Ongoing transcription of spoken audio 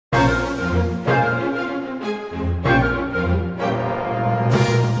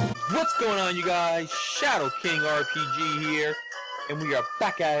on, you guys? Shadow King RPG here, and we are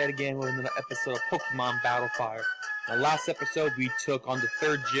back at it again with another episode of Pokemon Battle Fire. In the last episode, we took on the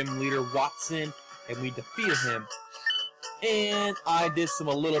third gym leader, Watson, and we defeated him. And I did a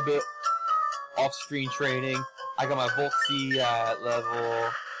little bit off-screen training. I got my Volt C at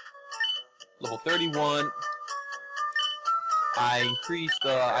level 31. I increased,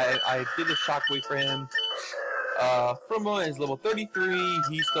 I did a Shockwave for him. Fruma is level 33,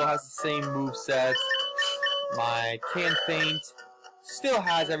 he still has the same movesets. My Can Feint still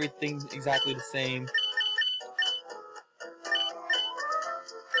has everything exactly the same.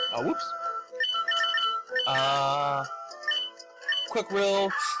 Whoops. Quick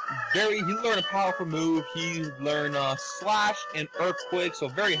Rill, he learned a powerful move. He learned Slash and Earthquake, so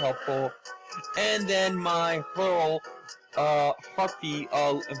very helpful. And then my Hurl, Harpy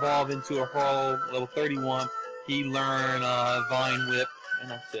evolved into a Hurl level 31. He learned Vine Whip,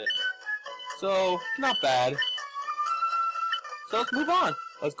 and that's it. So, not bad. So let's move on.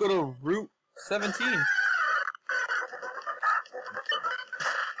 Let's go to Route 17.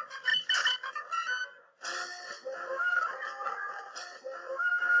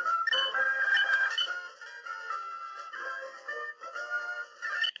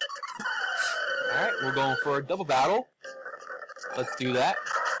 Alright, we're going for a double battle. Let's do that.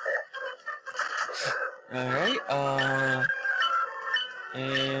 Alright,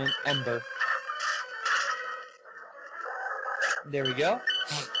 and Ember. There we go.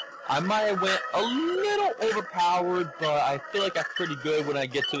 I might have went a little overpowered, but I feel like that's pretty good when I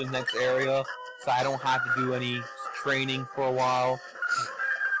get to the next area, so I don't have to do any training for a while.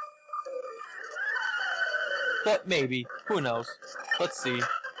 But maybe. Who knows? Let's see.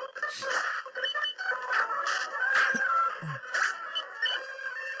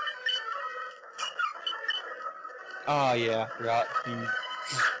 Oh yeah, forgot the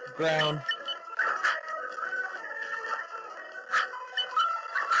ground.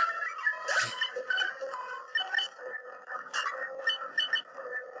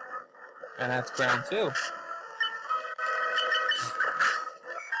 And that's ground too.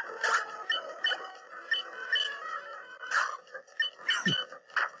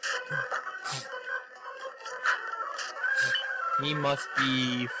 He must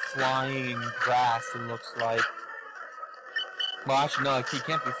be flying in grass, it looks like. Well, actually, no, he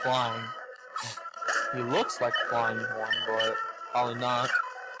can't be flying. He looks like flying one, but probably not.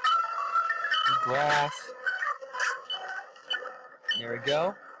 Grass. There we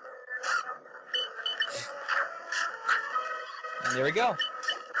go. And there we go.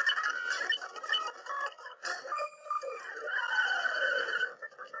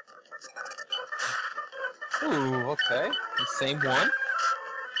 Ooh, okay. The same one.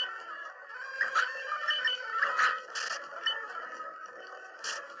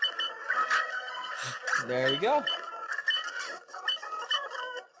 There we go.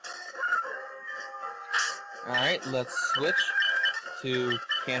 Alright, let's switch to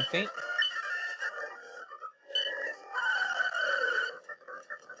Can Feint.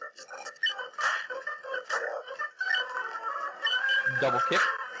 Double kick.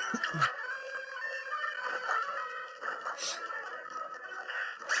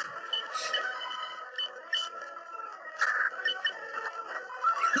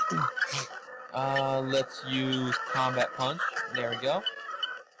 Let's use Combat Punch. There we go.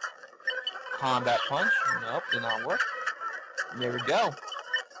 Combat Punch. Nope, did not work. There we go.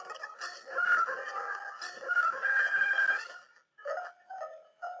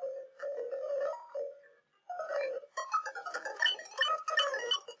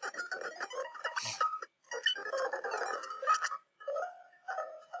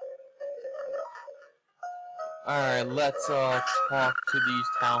 Alright, let's talk to these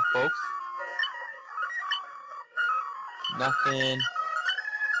town folks. Nothing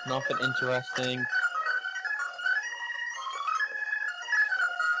interesting.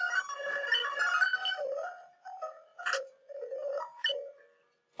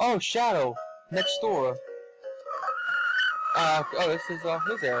 Oh, Shadow, next door. Oh, this is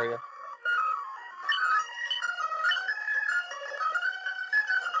his area.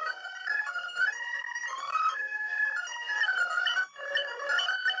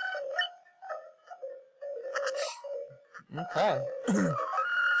 Okay.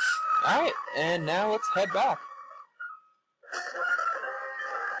 Alright, and now let's head back.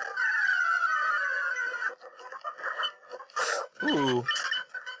 Ooh.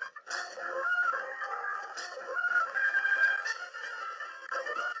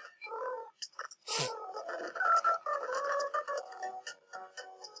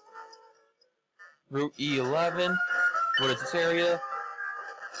 Route E11. What is this area?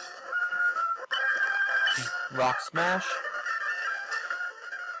 Rock Smash.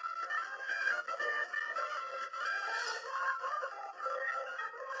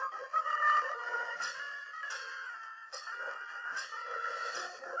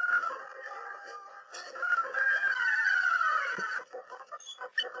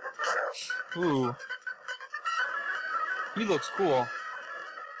 Ooh. He looks cool.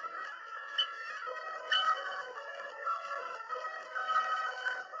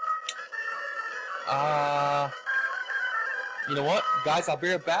 You know what? Guys, I'll be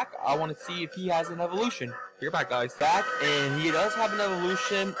right back. I want to see if he has an evolution. Be right back, guys. Back, and he does have an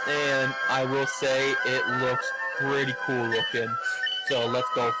evolution, and I will say it looks pretty cool looking. So let's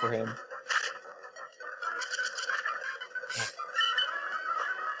go for him.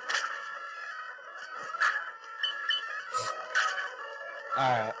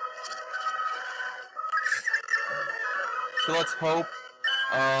 Alright. So let's hope.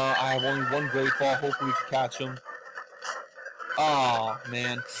 I have only one great ball. Hopefully we can catch him. Aw,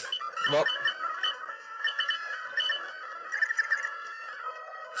 man. Well.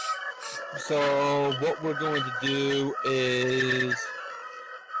 So what we're going to do is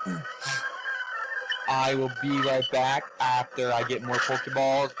I will be right back after I get more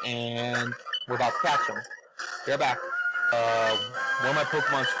Pokeballs and we're about to catch them. Be right back. One of my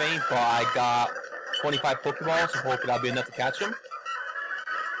Pokemon's faint, but I got 25 Pokeballs, so hopefully that'll be enough to catch him.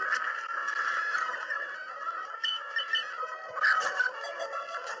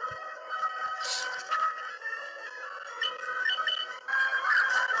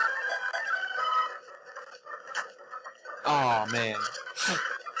 Oh man.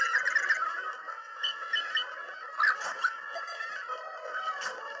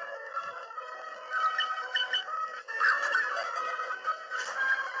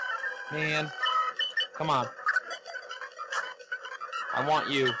 Man. Come on. I want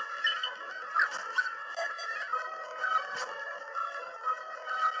you.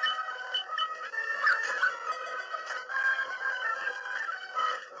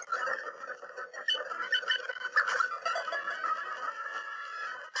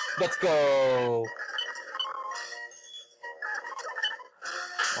 Let's go.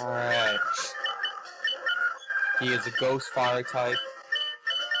 Alright. He is a ghost fire type.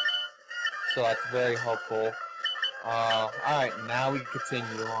 So that's very helpful. Alright, now we can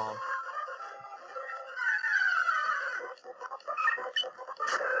continue on.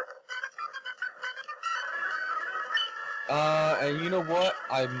 And you know what?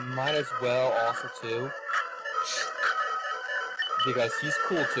 I might as well also too. Because he's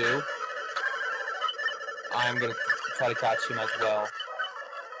cool too. I'm gonna try to catch him as well.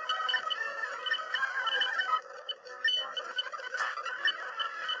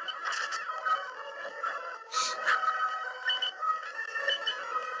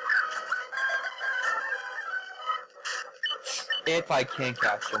 If I can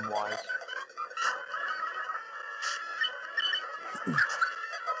catch him wise.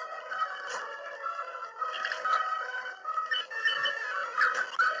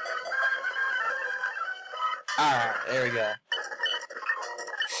 Alright, there we go.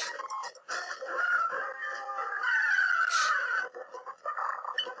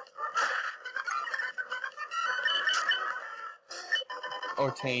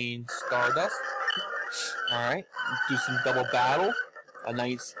 Obtain Stardust. Alright, do some double battle. A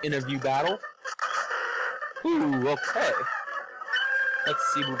nice interview battle. Ooh, okay.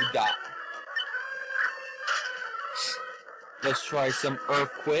 Let's see what we got. Let's try some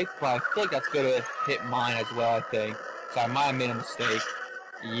Earthquake, but I feel like that's gonna hit mine as well, I think. So I might have made a mistake.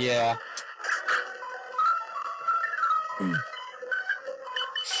 Yeah.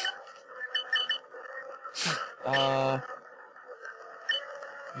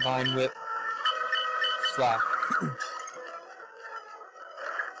 Vine Whip. Slap.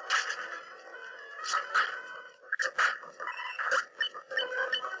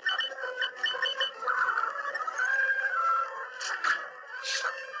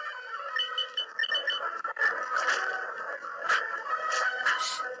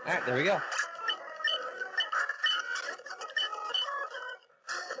 Alright, there we go.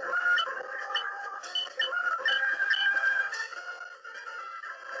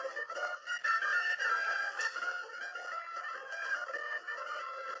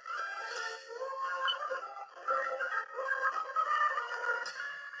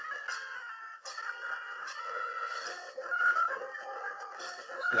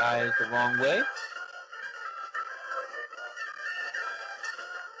 That is the wrong way.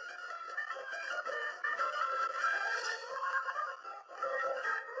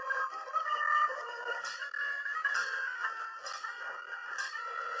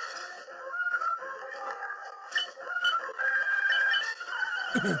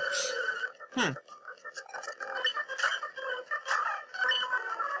 Hmm.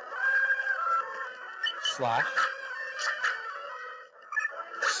 Slash.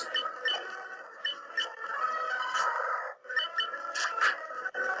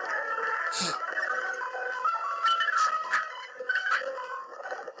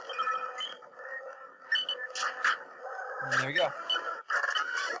 And there we go.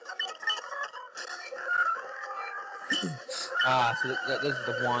 So this is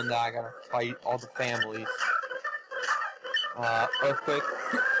the one that I gotta fight all the families. Earthquake.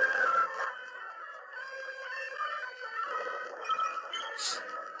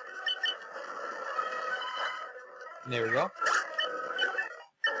 And there we go.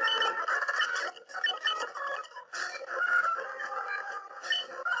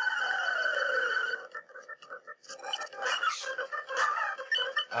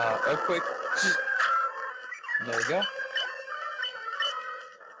 Earthquake. And there we go.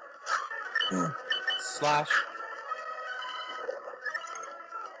 Slash.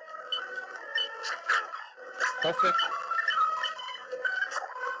 Perfect.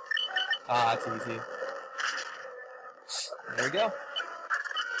 That's easy. There we go.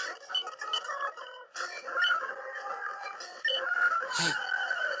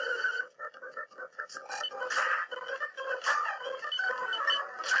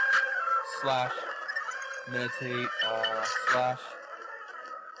 Slash. Meditate. Slash.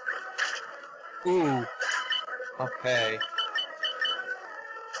 Ooh. Okay.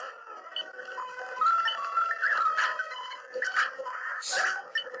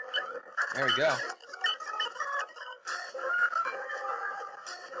 There we go.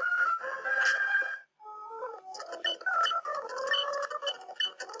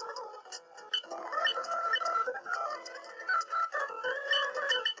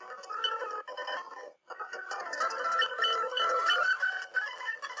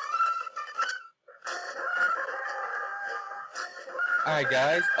 Alright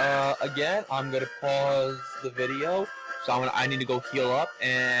guys, again, I'm gonna pause the video, so I need to go heal up,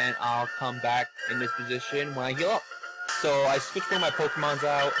 and I'll come back in this position when I heal up. So I switched one of my Pokemons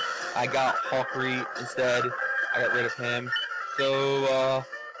out, I got Hawkery instead, I got rid of him. So,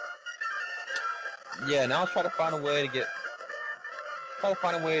 yeah, now let's try to find a way to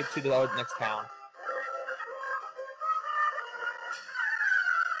to the next town.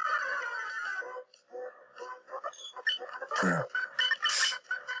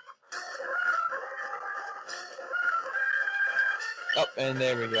 Oh, and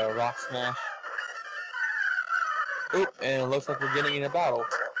there we go, Rock Smash. Oop, and it looks like we're getting in a battle.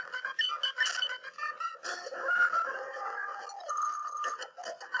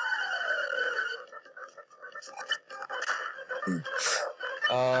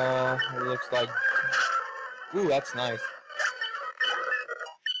 It looks like... Ooh, that's nice.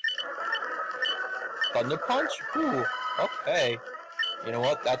 Thunder Punch? Ooh, okay. You know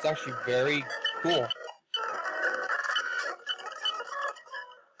what, that's actually very cool.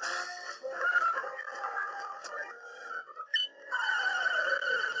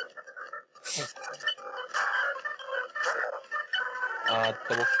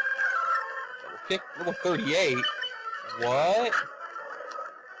 Double kick, level 38. What?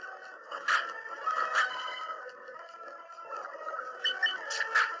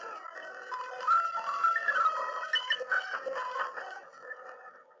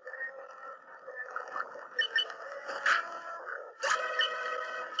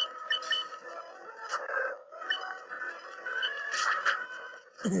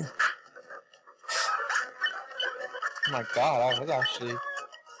 Oh my god, that's actually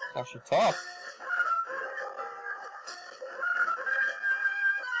tough.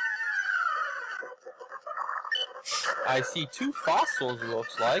 I see 2 fossils, it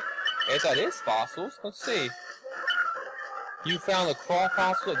looks like. If that is fossils, let's see. You found the Craw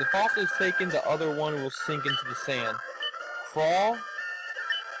fossil. If the fossil is taken, the other one will sink into the sand. Craw,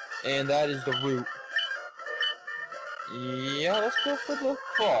 and that is the root. Yeah, let's go for the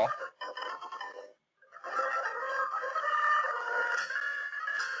Craw.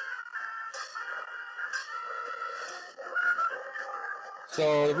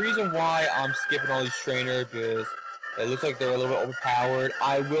 So the reason why I'm skipping all these trainers is it looks like they're a little bit overpowered.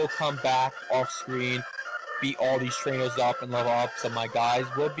 I will come back off screen, beat all these trainers up and level up. So my guys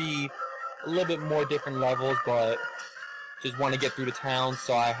will be a little bit more different levels, but just want to get through the town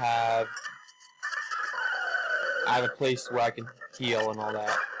so I have a place where I can heal and all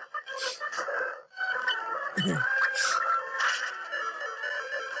that.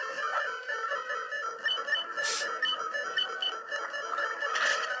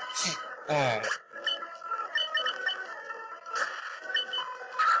 Alright.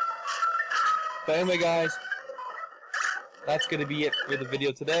 But anyway, guys, that's going to be it for the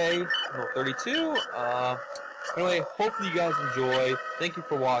video today. Level 32. Anyway, hopefully you guys enjoy. Thank you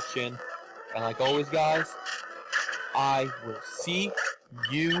for watching. And like always, guys, I will see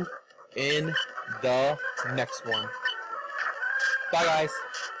you in the next one. Bye, guys.